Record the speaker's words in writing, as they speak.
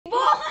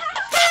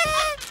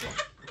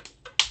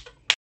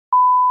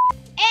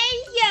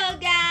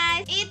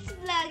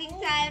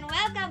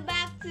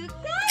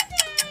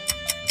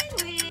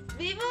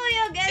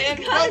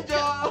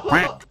Kojo!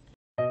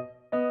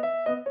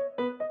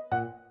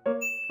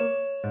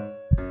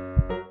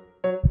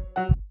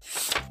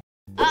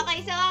 Okay,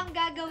 so ang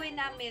gagawin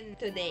namin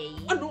today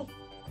Ano?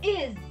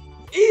 is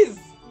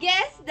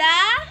guess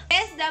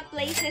the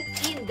places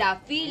in the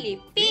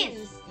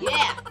Philippines.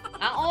 Yeah.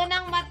 Ang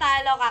unang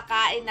matalo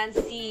kakain ng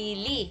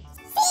sili.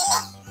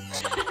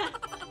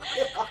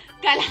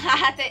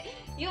 Kalahati.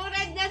 Yung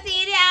red na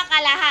sili,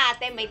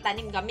 kalahati. May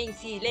tanim kaming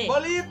sili.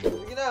 Balit!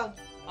 Sige na.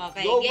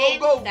 Okay, Go, game.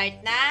 go, go. Start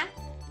na.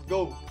 Go.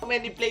 How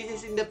many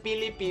places in the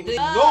Philippines? Go.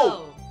 No!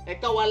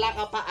 Ikaw wala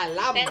ka pa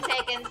alam. 10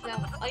 seconds na.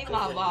 Ay,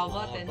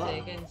 mahaba. 10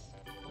 seconds.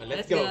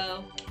 Let's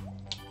go.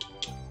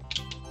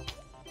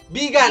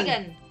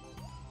 Bigan!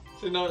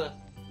 Sino na?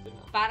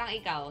 Parang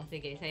ikaw.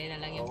 Sige, sa'yo na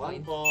lang yung 1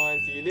 point.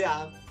 point. Sili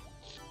ah.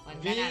 1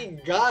 ka na.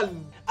 Bigan!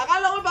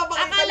 Akala ko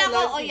papakita Akala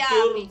nila ko,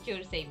 picture.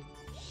 picture same.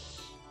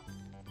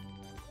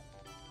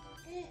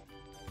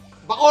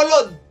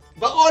 Bacolod!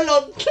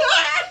 Bacolod!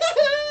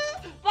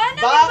 Paano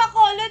may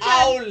bacolod yan?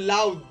 Out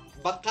loud!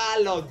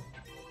 Bacolod!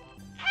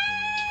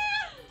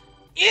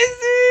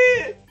 Easy!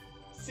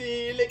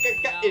 Sili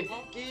kakain.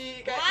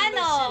 Kikain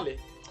ng sili.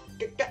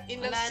 Kakain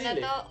ng Wala na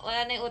sili. to. Wala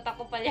na yung utak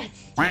ko pala.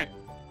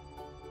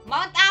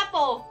 Mount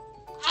Apo!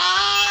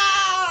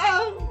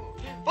 Ah!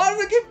 Paano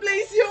naging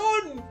place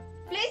yun?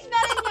 Place pa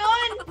rin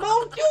yun!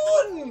 Mount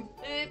yun!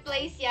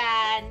 Place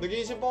yan.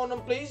 Nag-iisip ako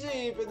ng place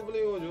eh. Pwede pala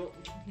yung audio.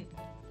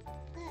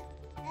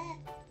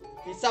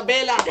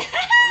 Isabela!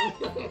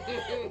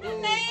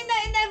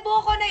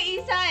 Naibuko na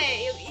isa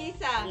eh. Yung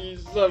isa.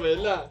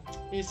 Isabela.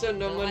 Isa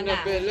naman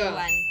na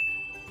Bella.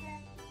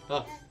 Ha?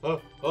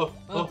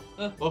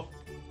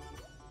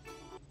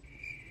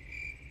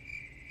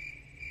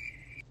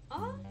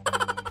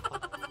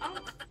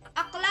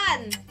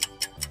 Aklan!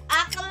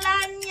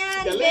 Aklan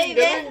yan, Galing,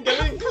 baby!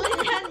 galing. Aklan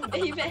yan,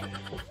 baby!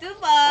 2 Ang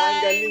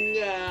points! galing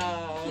niya.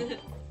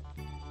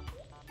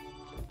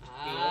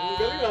 Ang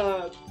galing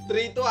ah.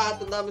 3-2 ah.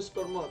 Tanda mo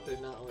score mo. 3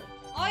 na ako eh.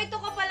 Oh, ito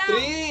ka pala!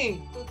 3!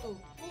 2-2.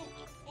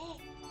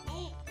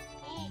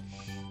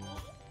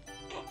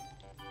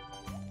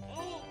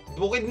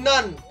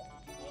 Bukidnon!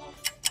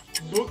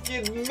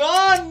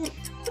 Bukidnon!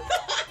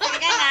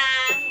 Teka na!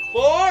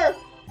 4!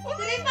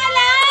 3 pa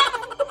lang!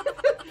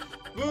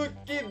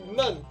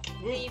 Bukidnon!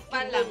 Three pa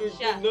lang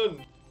siya. Bukidnon!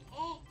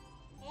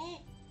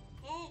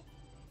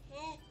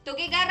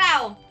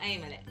 Tugigaraw!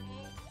 Ay, mali.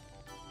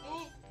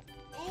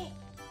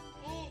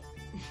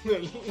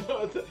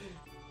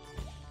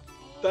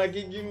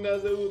 Tagig yung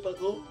nasa utak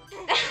ko.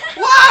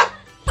 What?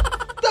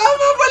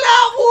 Tama pala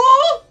ako!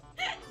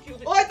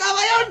 Oy,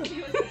 tama yun!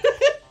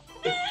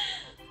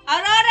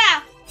 Aurora!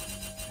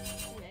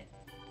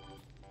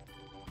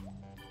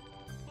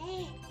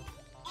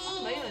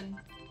 Ba yun?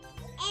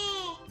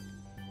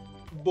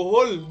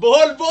 Bohol!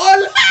 Bohol!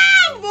 Bohol!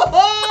 Ah!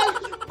 Bohol!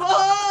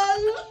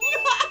 Bohol!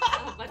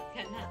 Ba't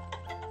ka na?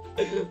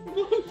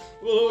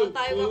 Bohol!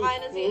 Tayo kakain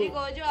ng sili,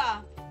 Kojo ah.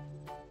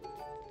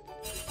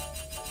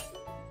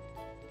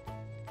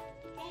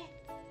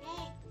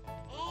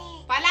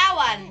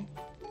 Palawan!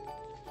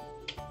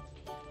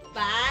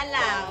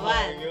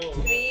 Palawan!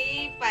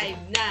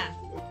 3-5 na.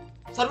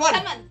 San Juan!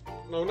 Saman!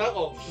 Nauna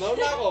ako!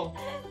 Nauna ako!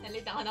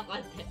 Nalita ko ng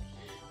konti.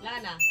 Wala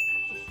na.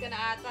 6 ka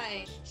na ata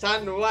eh.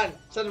 San Juan!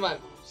 San Juan!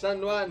 San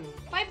Juan!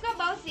 5 ka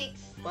ba o 6?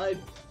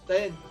 5,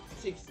 10,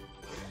 6.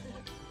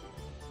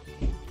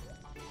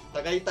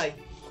 Tagaytay.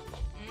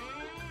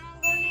 Ang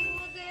galing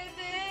mo,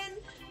 Devin.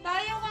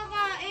 Tayo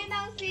kakain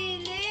ng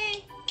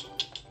sili.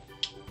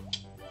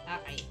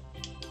 Okay.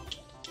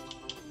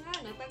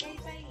 Ano,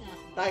 Tagaytay nga.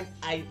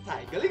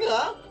 Tagaytay. Galing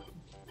ha?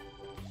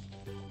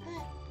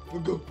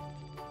 Go.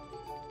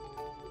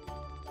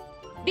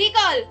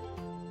 Bicol!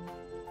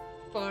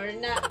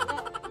 4 na.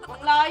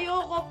 Ang layo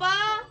ko pa.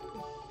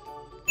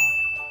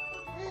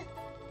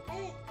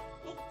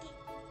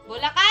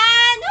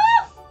 Bulacan!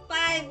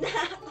 5 na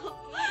ako.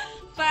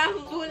 From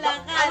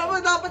Bulacan. Alam mo,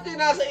 dapat yung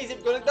nasa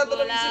isip ko.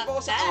 Nagtatalong isip ako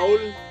sa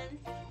owl.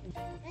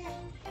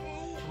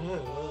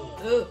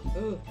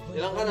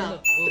 Ilan ka na?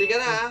 3 ka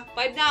na ha?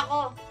 5 na ako.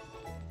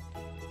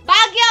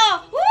 Baguio!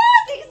 Woo!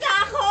 6 na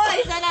ako!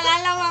 Isa na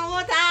lalawang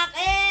mo sa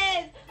akin!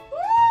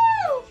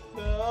 Woo!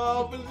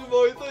 Nakakapil si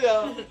Boy ito ya.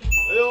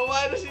 Ayaw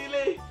kumain na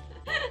sili.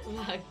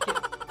 Baguio.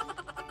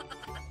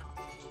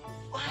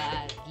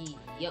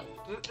 Baguio.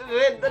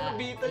 Red, ano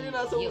bita yung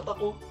nasa utak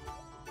ko?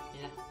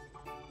 Yan.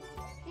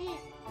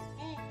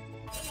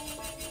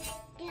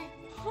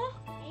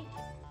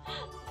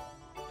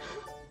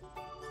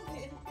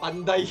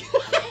 Panday.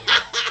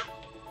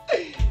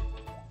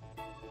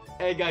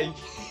 Egay.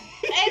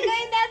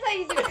 Egay nasa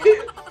isip ko.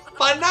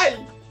 Panay!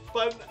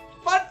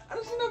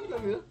 Ano sinabi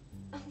lang yun?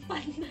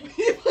 Panday.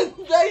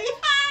 Panday!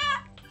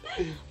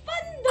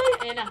 Panday!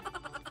 Ayan na.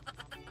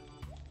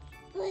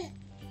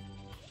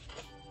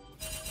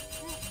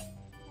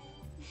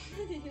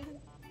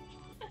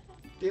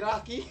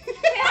 Tiraki?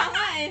 Kaya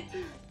nga eh.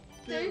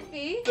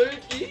 Turkey?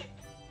 Turkey?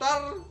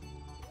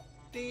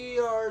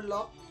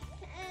 Tirlock?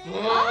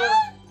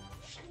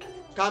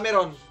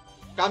 Cameron.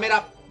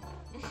 Camerap.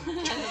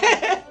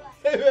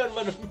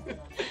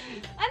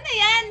 Ano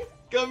yan?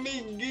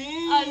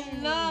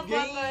 Kamiging! Ala,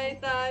 patay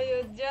tayo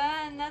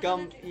dyan.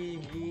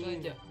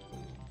 Kamiging.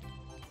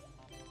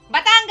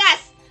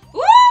 Batangas!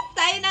 Woo!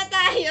 Tayo na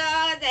tayo.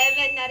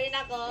 7 na rin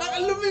ako.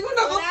 Lumingon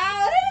ako!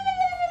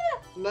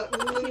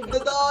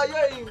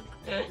 Nagdadaya eh.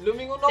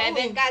 Lumingon ako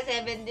 7 ka,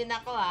 7 din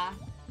ako ha.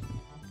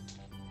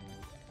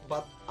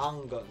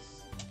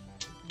 Batangas.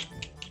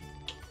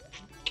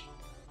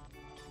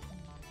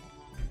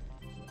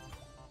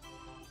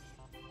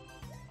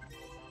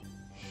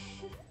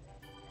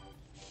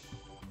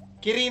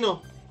 Kirino.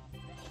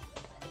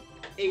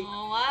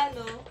 Oo nga,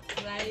 no?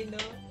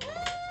 Rhino.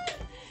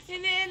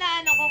 Hindi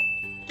na ano ko,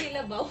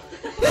 kilabaw.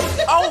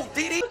 Oh,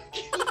 tiri!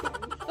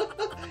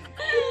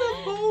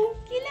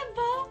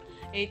 Kilabaw?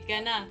 8 ka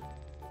na.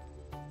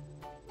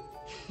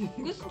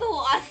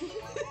 Gustuan.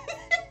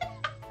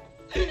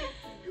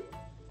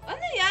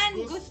 Ano yan?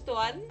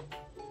 Gustuan?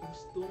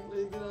 Gustuan?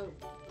 Ay, hindi na.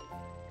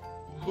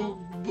 Bu.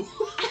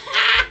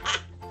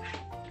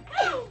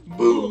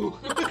 Bu.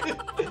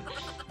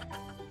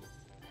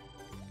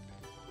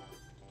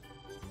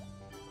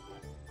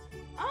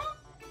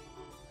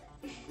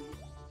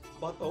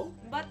 Bato?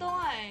 Bato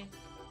nga eh.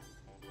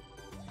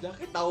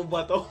 Bakit tao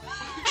bato?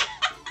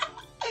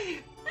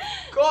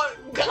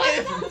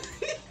 Bakit?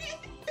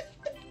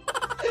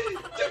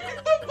 Bakit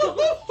ito bato?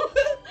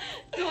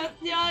 Suot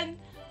yun.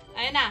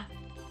 Ayun na.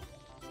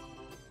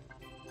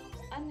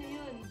 Ano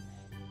yun?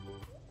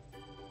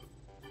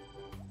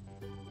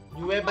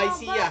 Nueva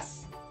Ecija.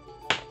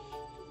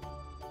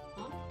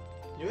 Huh?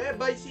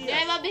 Nueva Ecija.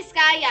 Nueva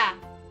Vizcaya.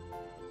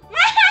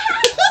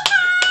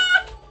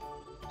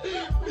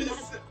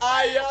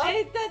 Aya?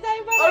 Ay,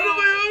 tatay pa Ano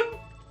ba yun?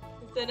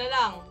 Ito na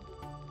lang.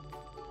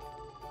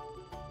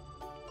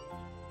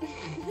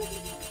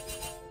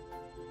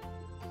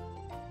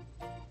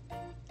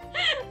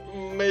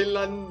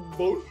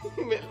 Melanbon?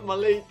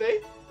 Malayte?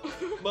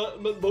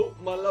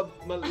 Malab...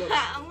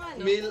 Ang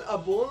ano?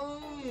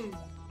 Milabon.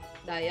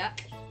 Daya.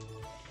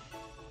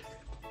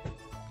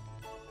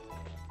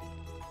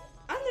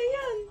 Ano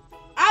yan?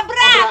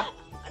 Abra!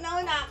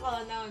 Nauna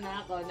ako.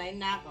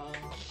 9 na ako.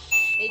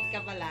 8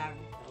 ka pa lang.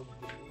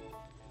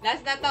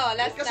 Last na to,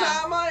 last na.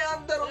 Kasama yung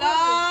under ko.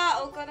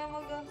 Huwag ka na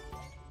magpaniwala.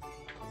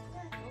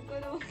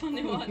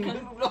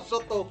 Last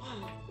na to.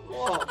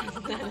 Wow.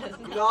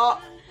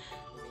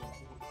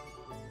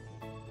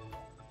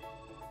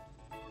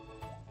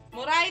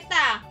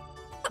 Muraita.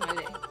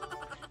 Mali.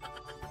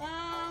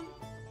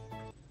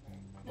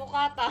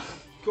 Mukata.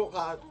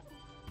 Kukati.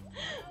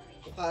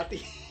 Kakati.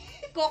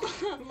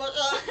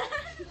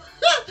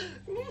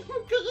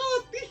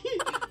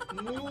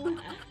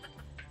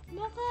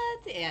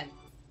 Makati. Ayan.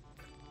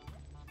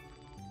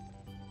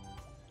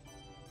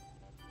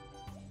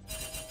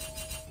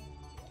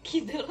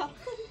 Kidura.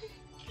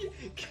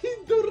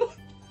 Kidura.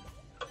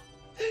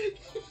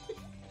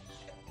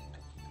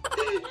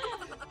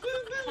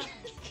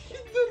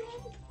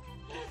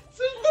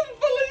 Sultan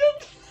pala yun.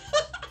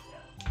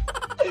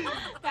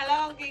 Kala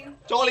ko king...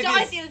 Chocolate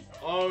Chocolate Hills. Hills.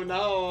 Oh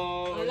no.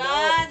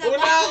 Wala.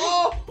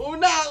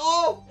 Una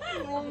ako.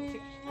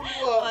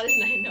 All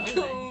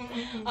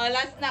 9. Oh,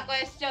 last na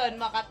question.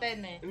 Maka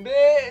 10 eh.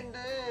 Hindi.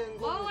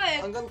 Oo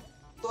eh. Hanggang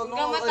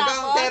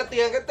Hanggang 30.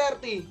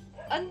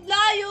 Ang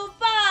layo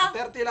pa!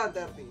 30 lang,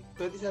 30.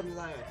 27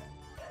 tayo.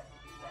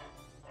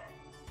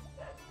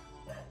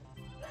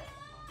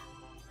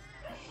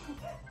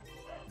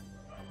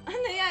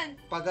 Ano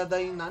yan?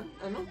 Pagadaynan?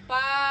 Ano?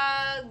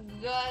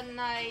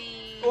 Paganay...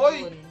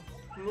 Oy!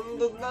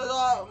 Mundog na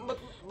sa...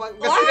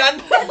 Pangasinan?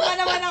 Ba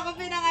naman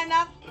ako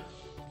pinanganak?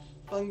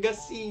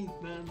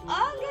 Pangasinan.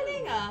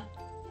 Galing ah.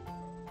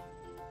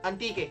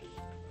 Antike.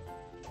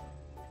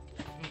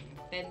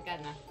 10 ka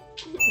na.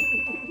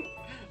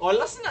 O,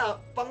 last na.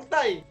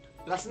 Pangtay.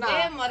 Last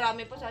na.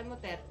 Marami pa. Sabi mo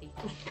 30.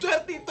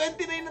 30,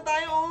 29 na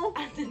tayo.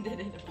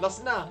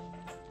 Last na.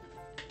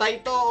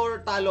 Taito or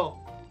talo?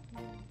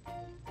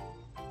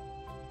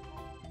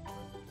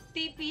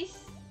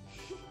 Tipis.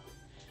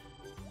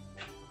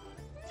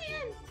 Ano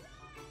yan?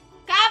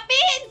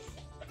 Kapins!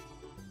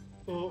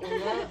 Oo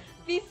nga.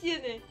 Peace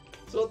yun eh.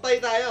 So,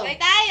 tay tayo. Tay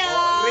tayo!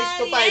 Race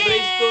to 5,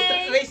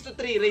 Yay!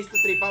 race to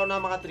 3.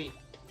 Pauna maka 3.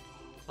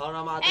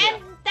 Pauna maka 3.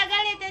 And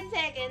tagal 10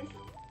 seconds.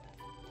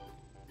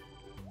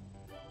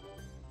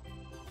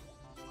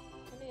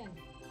 Ano yan?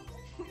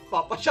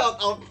 Papa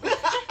shoutout.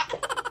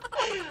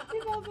 Di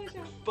ba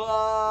siya?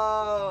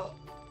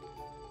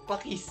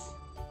 Pakis.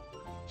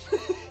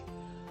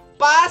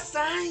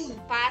 Pasay!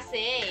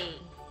 Pasay.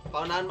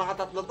 Paunahan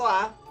maka 3 to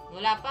ha.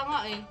 Wala pa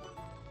nga eh.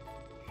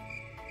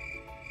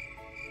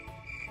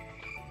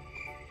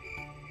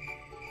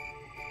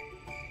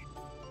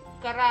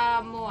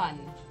 Karamuan.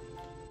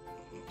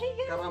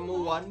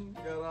 Karamuan.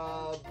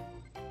 Karabuan.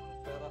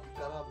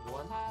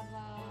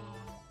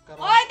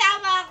 Oy,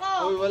 tama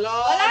ako! Uy,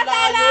 wala! Wala ang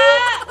tala! layo!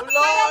 Wala! Ang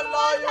Karamuan,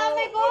 layo!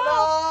 sabi ko! Wala!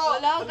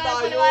 Wala, Ang huwag ka na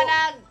layo!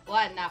 paliwanag.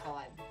 1 na ako,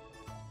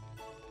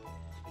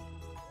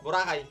 1.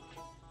 Boracay.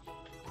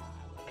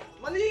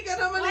 Mali ka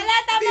na, mali!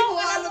 Wala, tama Hindi mo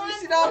ko alam naman.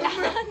 yung sinabi mo!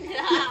 Wala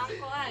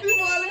ako, 1. Hindi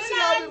mo alam yung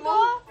sinabi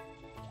mo!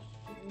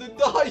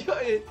 Daya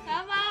eh.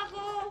 Tama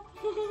ako.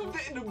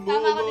 Hindi,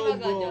 Tama ako, di ba,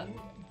 Gojo?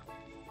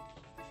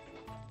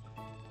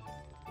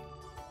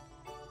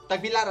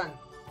 Tagbilaran.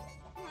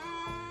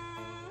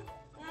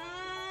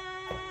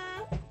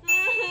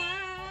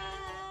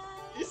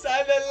 Isa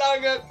na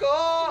lang ako.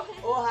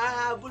 O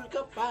hahabol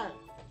ka pa.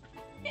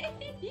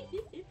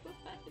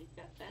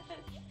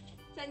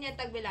 Saan yan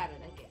Tagbilaran?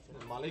 Ay,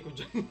 Quezon. Malay ko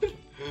dyan.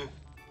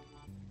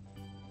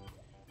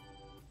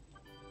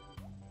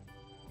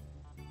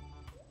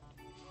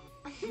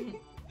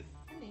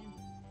 Ano yan?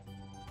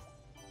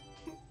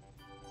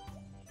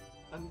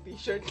 Ang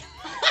t-shirt.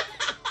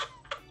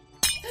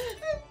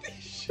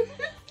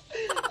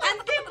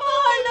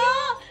 Anti-polo!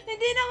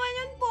 Hindi naman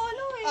yun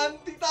polo eh.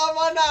 Anti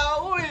tama na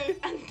ako eh.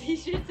 Ang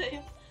t-shirt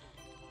sa'yo.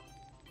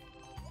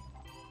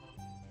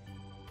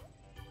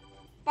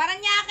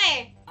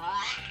 Paranaque!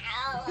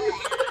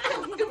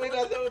 May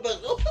nasa utak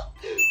ko.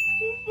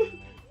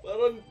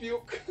 Parang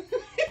puke.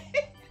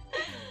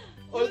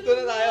 All to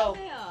na tayo.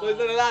 All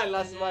to na lang.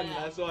 Last one.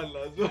 Last one.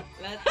 Last one.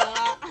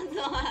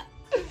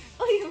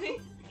 Uy,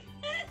 uy.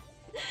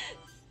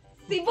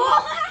 Sibo!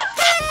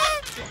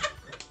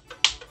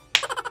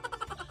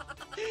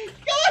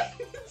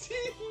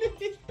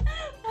 Sili.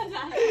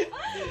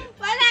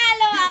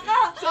 Panalo ako!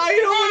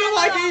 Sayang mo na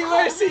mga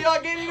gamers. See you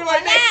again in my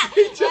next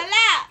video.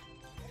 Wala!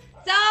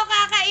 So,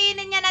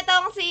 kakainin niya na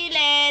tong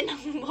sili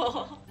ng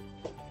buo.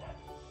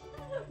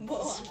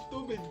 Buo.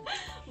 Tubig.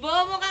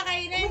 Buo mo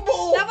kakainin.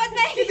 Buo. Dapat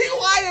na Hindi ko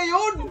kaya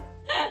yun.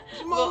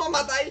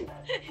 Mamamatay.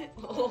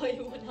 Oo,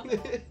 mo na.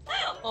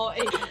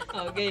 Okay.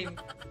 Oh, game.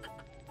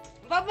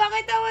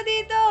 Papakita mo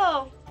dito.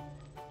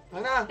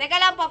 Ano? Teka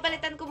lang,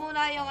 papalitan ko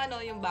muna yung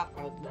yung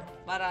background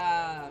para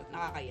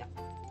nakakayak.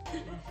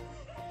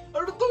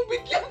 Ano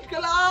tubig yan?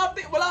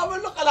 Kalahati. Wala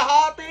man lang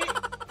kalahati.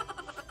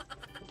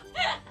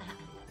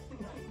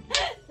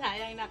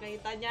 Sayang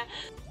nakita niya.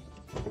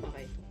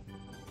 Okay.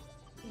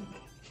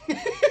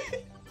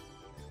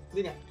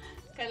 Hindi nga.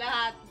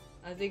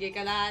 Sige,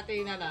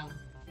 kalahati na lang.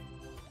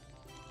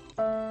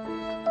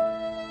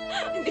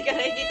 Hindi ka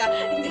nakikita.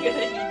 Hindi ka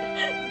nakikita.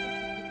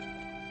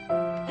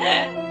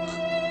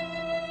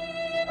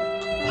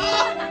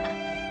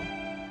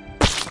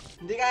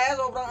 Hindi kaya,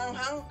 sobrang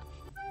anghang.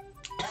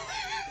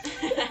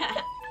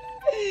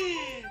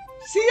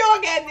 See you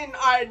again in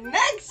our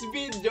next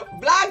video,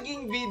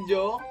 vlogging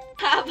video.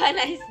 Have a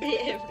nice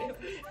day, everyone.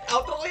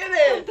 Outro ko yan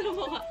eh. Outro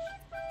mo nga.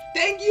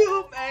 Thank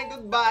you and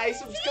goodbye.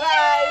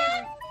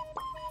 Subscribe.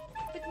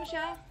 Kapit mo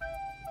siya.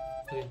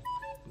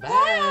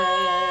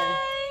 Bye.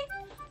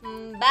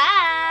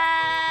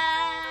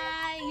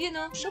 Bye! You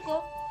know, look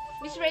oh.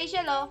 Miss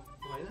Rachel oh.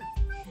 Okay na.